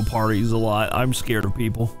 I'll go to parties a lot. I'm scared of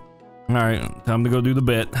people. All right, time to go do the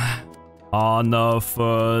bit. On the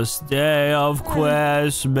first day of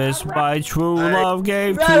Christmas, my true love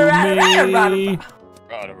gave to me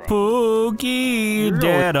Pookie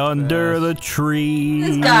dead under the tree.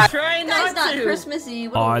 This guy, Try guy's not not to. Christmassy.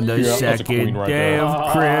 What On the Yeah, that's a queen second right day there.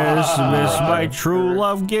 of Christmas, my true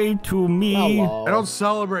love gave to me I don't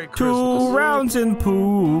celebrate 2 Christmas. rounds in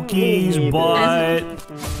Pookie's butt.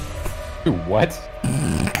 Dude, what?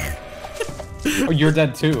 Oh, you're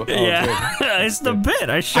dead too. Oh, Yeah, it's the bit.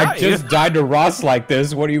 I good. shot I just died to Ross like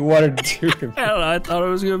this. What do you want to do? you. I don't know, I thought it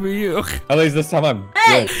was gonna be you. At least this time I'm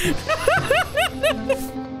Hey! good.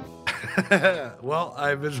 Well,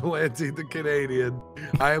 I'm Vigilante the Canadian.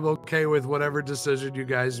 I am okay with whatever decision you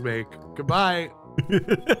guys make. Goodbye.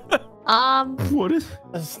 What is?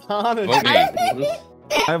 Astonishing. Vote me.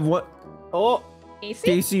 I have what? Oh,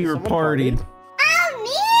 Casey, you're Someone partied.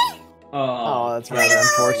 oh, that's rather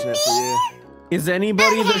unfortunate for you. Is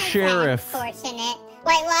anybody the sheriff? Fortunate.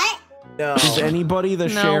 Wait, what? No. Is anybody the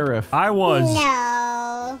sheriff? I was.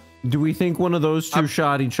 No. Do we think one of those two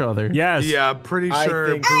shot each other? Yes. Yeah, I'm pretty I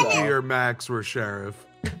sure think Pookie so. or Max were sheriff.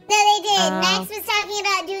 No, they did. Max was talking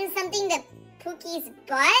about doing something to Pookie's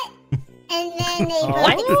butt, and then they both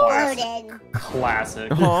exploded.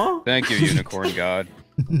 Classic. Huh? Thank you, Unicorn God.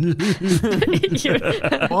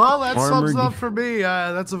 Well, that sums Armored- up for me.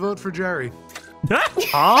 That's a vote for Jerry.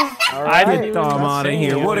 Huh? All I didn't right. even Dom out of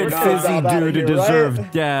here. What did Dom Fizzy outta do to here, deserve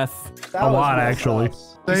right? death? That A was lot, messed actually. up.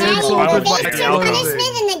 They Now you insulted will my face your clothing.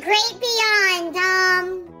 punishment in the great beyond,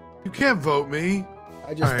 Tom. You can't vote me.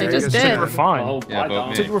 I just Alright, They I just guess did. We're fine. Oh, Yeah, bye, vote Dom.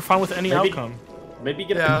 me. I think we're fine with any Maybe- outcome. Maybe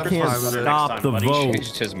get Yeah, a can't Christmas sweater stop next the time, buddy. vote.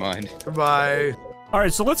 Changed his mind. Goodbye. All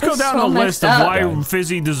right, so let's go That's down so the list messed of up. why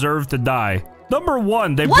Fizzy deserved to die. Number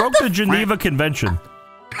 1, they broke the Geneva Convention.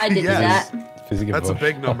 I did Yes. that. Physical That's a vote.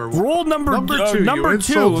 big number. Rule number Number two, you number 2,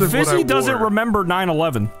 insulted what Fizzy I doesn't wore. remember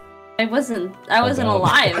 9/11. I wasn't God.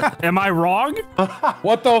 alive. Am I wrong?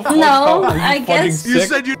 What the fuck? No, Are you I fucking guess- You sick?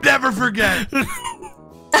 said you'd never forget.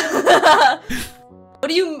 What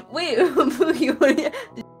do you wait? What do you?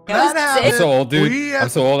 That I'm happened. so old, dude. We I'm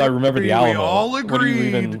so old. I remember the we Alamo. all What do you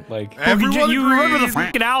even agreed. like? Everyone you remember the agreed.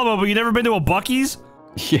 fucking Alamo, but you never been to a Buc-ee's?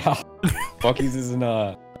 Yeah, Bucky's isn't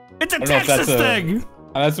It's a I don't know if Texas that's a- thing.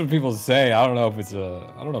 That's what people say. I don't know if it's a.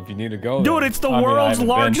 I don't know if you need to go. Dude, there. it's the I mean, I world's haven't been,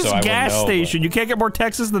 largest so I wouldn't gas know, but- station. You can't get more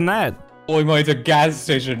Texas than that. Holy moly, it's a gas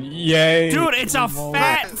station. Yay. Dude, it's a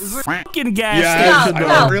fat fucking gas Yes, station. No, a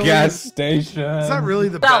no. Really? gas station. Is that really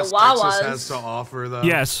the About best Texas Wawa's. has to offer, though?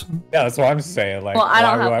 Yes. Yeah, that's what I'm saying. Like, Well, I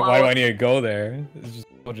don't why, have why do I Wawa. need to go there? It's just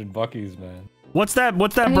a bunch of Bucky's, man. What's that can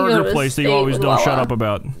go burger to a place that you state always with don't shut Wawa. up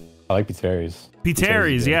about? I like Terry's.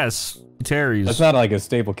 Terry's, good. yes. Terry's. That's not like a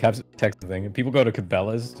staple Texas thing. People go to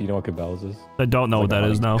Cabela's. Do you know what Cabela's is? I don't know what that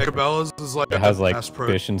is now. Cabela's is like It has a like Bass Pro.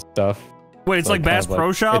 fish and stuff. Wait, it's like Bass kind of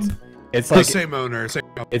Pro Shop? It's The like same owner. Same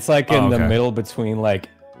it's like in Oh, the okay. middle between like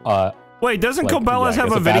Wait, doesn't like, Cabela's yeah, I have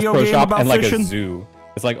guess a Bass video Pro game Shop about and like fishing? a zoo.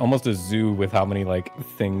 It's like almost a zoo with how many like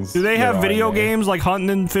things. Do they there have are video in there. games like hunting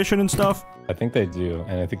and fishing and stuff? I think they do,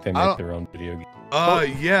 and I think they I make don't- their own video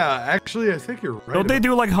games. yeah. Actually, I think you're right. Don't they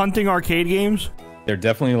do like hunting arcade games? They're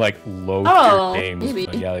definitely like low Oh, tier games. maybe.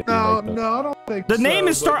 But yeah, they do No, make them. no, I don't think The so, name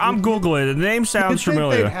is but I'm you- googling it. The name you'd sounds think they'd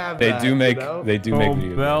familiar. have They that, do make you know? they do make video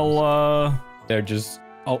games. Bella They're just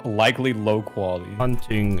likely low quality.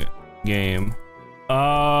 hunting game.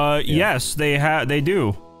 Yes, they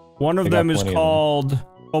do. One of They got them is plenty of them. called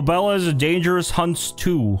Obella's Dangerous Hunts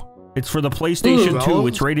 2. It's for the PlayStation Ooh. 2.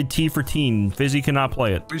 It's rated T for teen. Fizzy cannot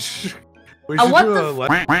play it. We should what do the a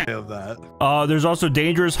let's play of that. There's also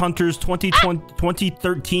Dangerous Hunters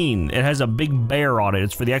 2013. It has a big bear on it.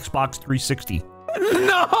 It's for the Xbox 360.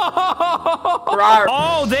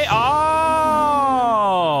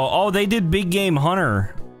 Oh, they did Big Game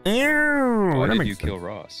Hunter. Ew, Why that did makes you sense. kill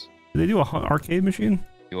Ross? Did they do a arcade machine?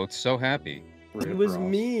 You looked so happy. He was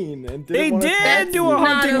mean and They didn't wanna did talk do to a you.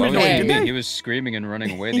 hunting Well, machine. he, Did they? he was screaming and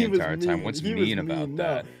running away the He was entire time. What's He was mean about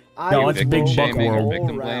that? No, I it's was Big going Buck the World. whole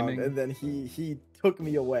Victim round, blaming? and then he took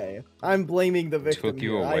me away. I'm blaming the victim. Took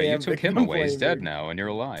you here. I away. You am took him victim away. He's dead blaming. now, and you're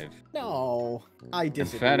alive. No, I disagree.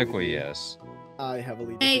 Emphatically, with you. yes. I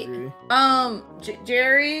heavily Hey, disagree.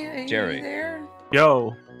 Jerry, are Jerry. you there?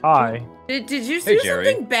 Yo, hi. Did you Hey, do Jerry.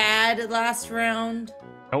 something bad last round?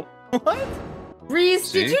 What?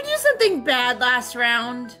 Reese, did you do something bad last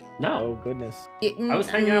round? No. Oh goodness. I was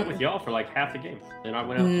hanging out with y'all for like half the game. Then I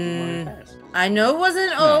went out and passed. I know it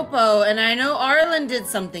wasn't Oppo, and I know Arlen did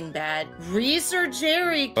something bad. Reese or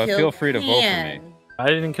Jerry killed But feel free to vote for Pan. me. I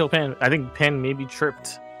didn't kill Pan. I think Pan maybe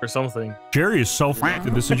tripped or something. Jerry is so f***ed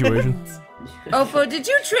in this situation. Oppo, did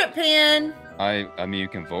you trip Pan? I mean, you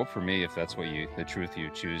can vote for me if that's what the truth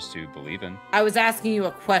you choose to believe in. I was asking you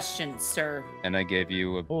a question, sir. And I gave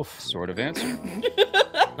you a sort of answer.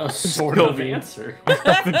 A sort of answer.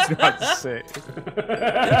 Nothing's not to say.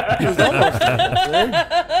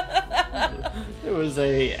 It was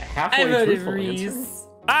a halfway truthful answer.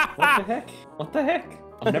 What the heck? What the heck?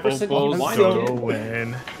 I've never seen you whine.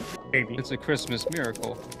 Win. Maybe. It's a Christmas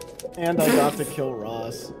miracle. And I got to kill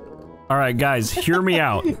Ross. All right, guys, hear me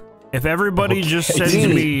out. If everybody just sends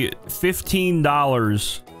me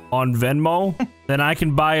 $15 on Venmo, then I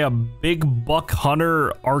can buy a big buck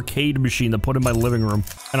hunter arcade machine to put in my living room,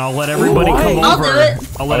 and I'll let everybody come over. I'll do it.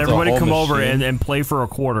 I'll let everybody come over and play for a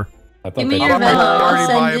quarter. Give me your Venmo. I'll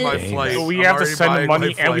send it. So we have to send the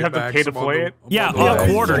money and we have to pay to play it? Yeah, a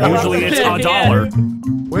quarter. Usually it's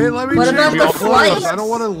 $1. Wait, let me What change about my the clothes. flights? I don't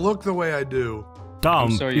want to look the way I do.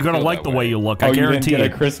 Dumb. sorry You're you gonna feel like that the way way. you look. Oh, I guarantee you didn't it.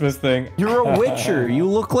 get a Christmas thing. You're a Witcher. You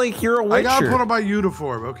look like you're a Witcher. I gotta put on my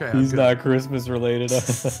uniform. Okay. He's not Christmas related.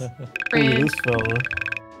 This fella.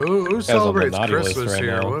 Who celebrates naughty list Christmas right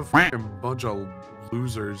here? now. What a fucking bunch of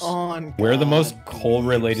losers. We're the most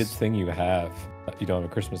coal-related thing you have. You don't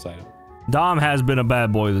have a Christmas item. Dom has been a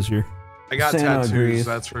bad boy this year. I got Santa tattoos, agrees.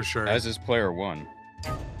 that's for sure. As is player 1.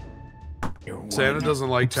 Santa doesn't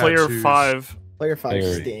like Player tattoos. 5. Player 5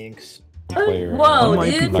 Player- stinks. Player, Whoa,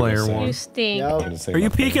 might be dude. player You one. stink. Yep. Are you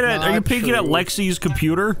peeking at? Are you Not peeking at true. Lexi's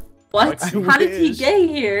computer? What? I How did he wish. get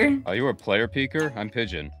here? Oh, you were a player peeker? I'm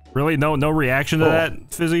Pigeon. Really? No reaction to that,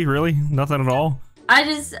 Fizzy? Really? Nothing at all?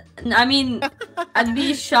 I mean, I'd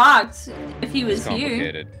be shocked if he was It's here.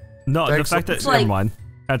 complicated. No, Thanks. the fact that It's never like- mind.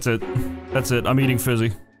 That's it. That's it. I'm eating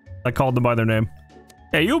Fizzy. I called them by their name.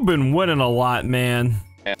 Hey, you've been winning a lot, man.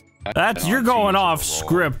 That's you're going off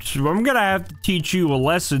script. I'm gonna have to teach you a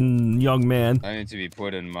lesson, young man. I need to be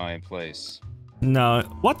put in my place. No,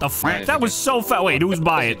 what the fuck? That was so fat. Wait, who's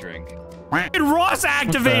buying it? Drink. And Ross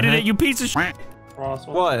activated it, you piece of shit. Ross,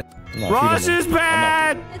 What? Ross is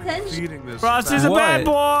bad. Attention. Feeding this Ross is a bad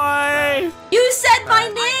boy. You said my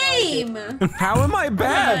name. How am I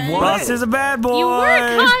bad? What? Ross is a bad boy. You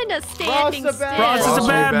were kind of standing Ross a still. bad- Ross is Ross a is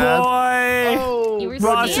bad bad. boy. Oh, You were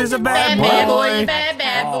Ross is a standing bad there. Bad boy. boy, you bad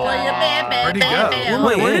boy, you bad Where'd he go?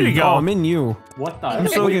 Wait, where did he go? Oh, I'm in you. What the? I'm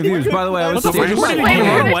so confused. By the way, I was What the fuck? standing. Where did Wait, he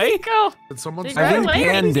where run did away? he go? Did someone Did say I you think run away?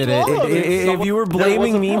 Pan did it. If you were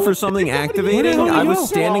blaming me for something activating, I was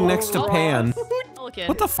standing next to Pan. Pelican.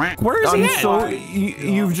 What the fuck? Where is he I'm at? so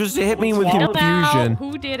you've just hit me with Find out confusion.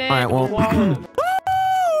 who did it? All right, well.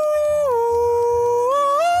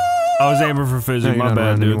 I was aiming for Fizzy. No, you're My not bad,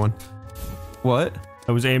 around dude. anyone. What?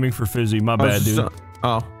 I was aiming for Fizzy. My I was bad, dude. just,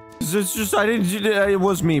 oh, it's just I didn't. It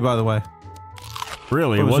was me, by the way.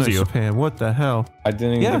 Really, it was next you. to Pan. What the hell? I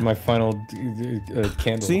didn't Yeah. get my final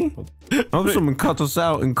candle. See? I hope someone cuts us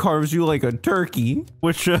out and carves you like a turkey.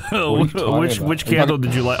 Which are you talking which about? candle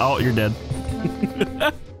did you like? Oh, you're dead.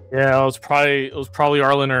 Yeah, it was probably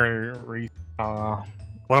Arlen or Reese.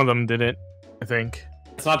 One of them did it, I think.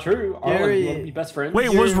 It's not true. Arlen, Jerry. you want to be best friends? Wait,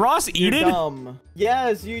 was Ross You're eaten? dumb.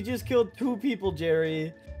 Yes, you just killed 2 people,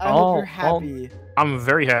 Jerry. I Oh, hope you're well, happy. I'm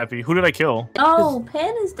very happy. Who did I kill? Oh,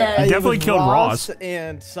 Pan is It dead. definitely was killed Ross.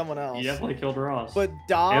 and someone else. You definitely killed Ross. But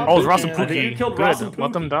Dob Oh, it was Ross and and I think you Pookie. killed Ross Good. and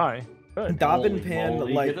Let them Pookie. die. Good. Dob and Holy Pan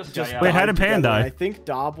moly, like get this just guy out. Wait, how did died Pan together, die? and I think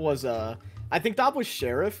Dob was I think Dob was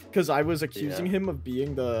sheriff because I was accusing him of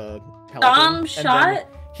being the Pelican. Dom and shot then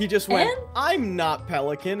he just went, Pan? "I'm not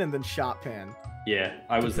Pelican," and then shot Pan. Yeah,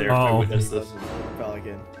 I was there. Oh. I He witnessed this. wasn't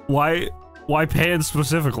Pelican. Why Pan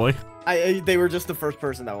specifically? They were just the first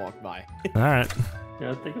person that walked by. All right.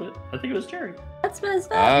 Yeah, I think it was Jerry. That's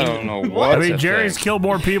messed up. I don't know what I mean, to Jerry's think. killed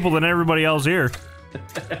more people than everybody else here.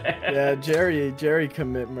 Yeah, Jerry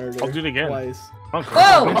commit murder. I'll do it again. Twice.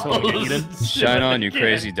 Whoa! Shine on, you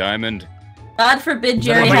crazy diamond. God forbid that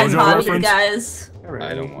Jerry a has JoJo hobbies, reference? guys.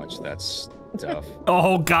 I don't watch that stuff.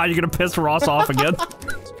 Oh God, you're gonna piss Ross off again?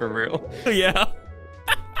 It's for real. Yeah.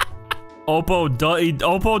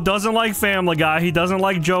 Oppo doesn't like Family Guy. He doesn't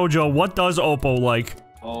like JoJo. What does Oppo like?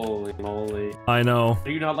 Holy moly. I know.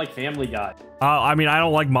 Do you not like Family Guy? I mean, I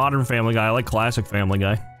don't like modern Family Guy. I like classic Family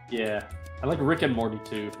Guy. Yeah. I like Rick and Morty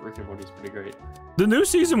too. Rick and Morty's pretty great. The new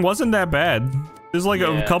season wasn't that bad. There's like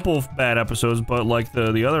a Yeah. couple of bad episodes, but like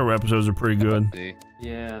the other episodes are pretty good.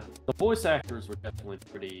 Yeah. The voice actors were definitely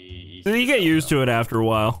pretty You get used to it after a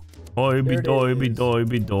while. Doi be doi be doi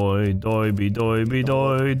be doi doi be doi be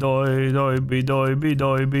doi doi doi be doi be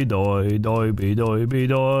doi be doi doi be doi be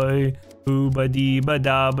doi. Ooba dee ba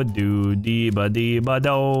da ba doo dee ba dee ba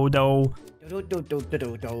do do.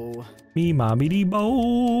 Me mommy dee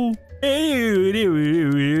bo. Dee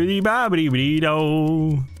ba dee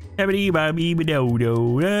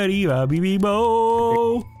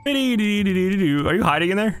dee do. Are you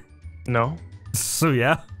hiding in there? No. So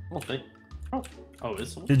yeah. Okay. Oh,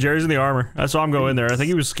 this one? Jerry's in the armor. I saw him go in there. I think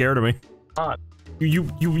he was scared of me. You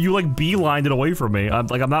like beelined it away from me. I'm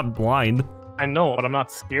not blind. I know, but I'm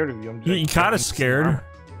not scared of you. I'm just You're kind of scared.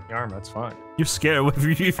 The armor, that's fine. You're scared.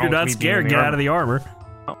 If you're not scared, get out of the armor.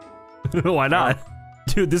 Why not?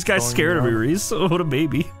 Dude, this guy's scared of me, Reese. What a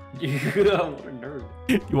baby. What a nerd.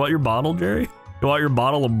 You want your bottle, Jerry? You want your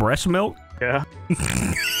bottle of breast milk? Yeah.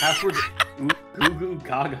 Password Goo Goo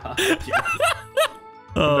Gaga.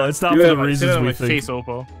 Oh, it's not for the reasons we think. Face,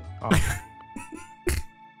 𝗶𝗂. Oh.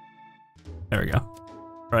 There we go.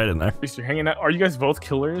 Right in there. At least you're hanging out. Are you guys both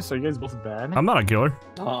killers? Are you guys both bad? I'm not a killer.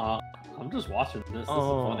 I'm just watching this. This is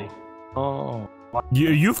funny. Oh.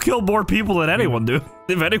 You've killed more people than anyone, dude.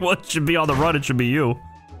 If anyone should be on the run, it should be you.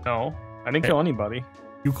 No, I didn't kill anybody.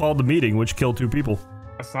 You called the meeting, which killed 2 people.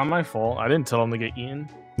 That's not my fault. I didn't tell them to get eaten.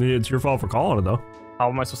 It's your fault for calling it, though. How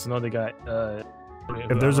am I supposed to know they got,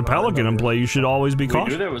 If there's a pelican in play, you should always be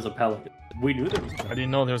cautious. We knew there was a pelican. We knew there was a pelican. I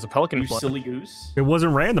didn't know there was a pelican in You play. silly goose. It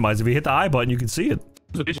wasn't randomized. If you hit the I button, you can see it.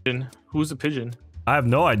 Who's a pigeon? Who's a pigeon? I have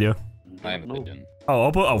no idea. I am a pigeon. Oh,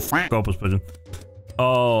 Opal's pigeon.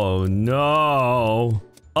 Oh, no.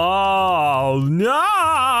 Oh, no.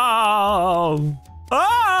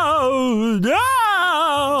 Oh,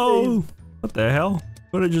 no. What the hell?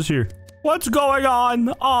 What did I just hear? What's going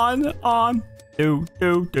on? Do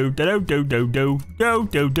do do do do do do do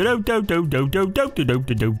do do do do do do do do do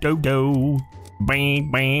do do do.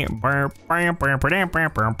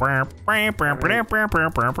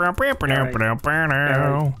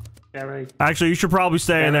 Actually, you should probably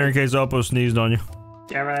stay in there in case Oppo sneezed on you.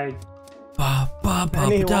 Jerry. Oh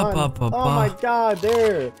my god,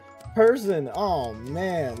 there. Person. Oh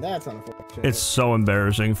man, that's unfortunate. It's so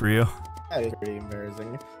embarrassing for you. That is pretty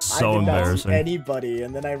embarrassing. So I did not embarrassing. see anybody,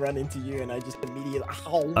 and then I run into you, and I just immediately.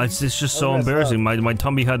 Oh, It's just so embarrassing. My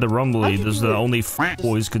tummy had the rumbly. This is the only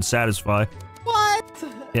boys could satisfy. What?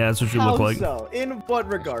 Yeah, that's what you look like. So, in what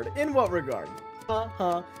regard? In what regard?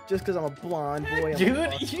 Just because I'm a blonde boy.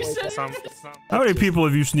 Dude, you said How many people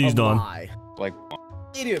have you sneezed on? Like,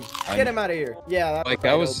 Eat him. Get him out of here. Yeah. That like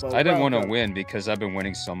I didn't want to win because I've been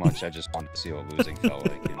winning so much. I just wanted to see what losing felt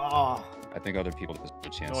like. I think other people deserve a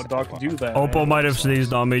chance. No, dog, do that. Oppo might have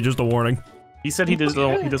sneezed on me. Just a warning. He said he doesn't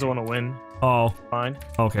want to win. Oh. Fine.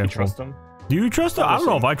 Okay. You trust him? Do you trust him? I don't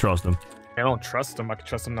know if I trust him. I don't trust him. I can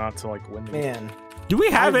trust him not to like win. Man. Do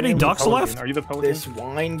we have any ducks left? Are you the pelican? This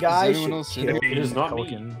wine guy should kill It is not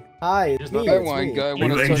pelican. me. Hi, it's me. That wine guy. Are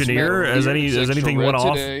you engineer? Has anything went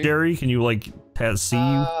off, Jerry? Can you like see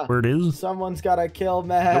where it is? Someone's gotta kill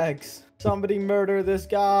Max. Somebody murder this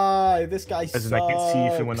guy. This guy sucks. As in, I can see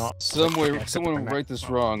if it went off. Someone write this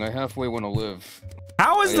wrong. I halfway want to live.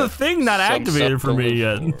 How is the thing not activated for me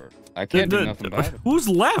yet? I can't do nothing about it. Who's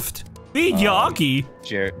left? Me, 𝗂𝗄𝗄𝗏.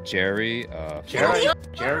 Jerry.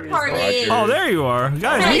 Party. Oh, there you are,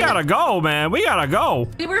 guys. We gotta go, man. We gotta go.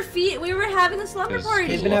 We were having a slumber party.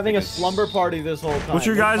 He's been having a slumber party this whole time. What's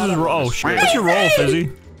your guys' role? Oh shit! What's your role,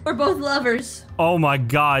 Fizzy? We're both lovers. Oh my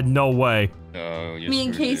god, no way. Oh, Me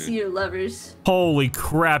and Casey are lovers. Holy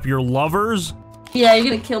crap, you're lovers? Yeah, you're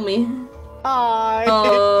gonna kill me. Hi.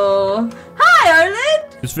 Oh. Hi, Arlen.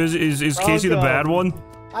 Is Casey the bad one?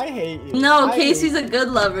 I hate you. No, Casey's a good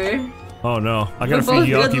lover. Oh no, I gotta We're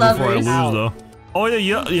feed both 𝗂𝗄𝗏 good before I lose lovers. though. Oh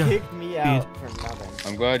yeah. Kick me out for nothing.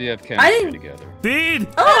 I'm glad you have chemistry together. Feed!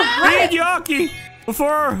 Oh, feed 𝗂𝗄𝗏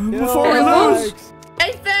before we lose.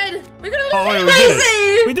 I said we're gonna lose Oh wait,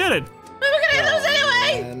 anyway. we did it. We're gonna lose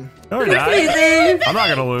anyway. Man. No, you're not. Casey. I'm not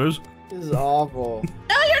gonna lose. This is awful.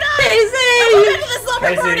 No, you're not. Casey. We're going to the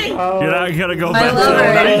slumber party. You're not gonna go I back to love that.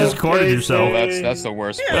 her. Now you just cornered yourself. That's the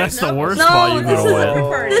worst. That's the worst No, spot you this could is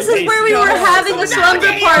win. this is where we were having a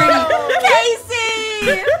slumber party.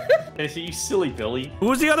 Casey. Casey, you silly Billy.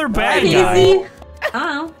 Who's the other bad Casey. guy? I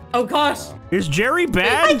don't know. Oh gosh. Is Jerry Hi,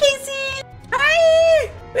 bad? Casey. Hi.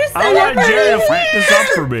 We're I slumber want Jerry to party. fuck this up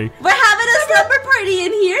for me. We're having a slumber party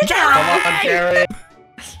in here now. Come on, Jerry.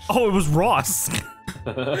 Oh, it was Ross.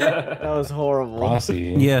 That was horrible.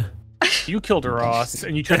 Rossi. Yeah. You killed Ross,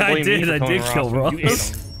 and you tried to I blame me did. for I killing did kill Ross. Ross. You ate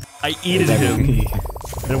him. I eated him.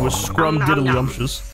 And it was scrum diddly umptious.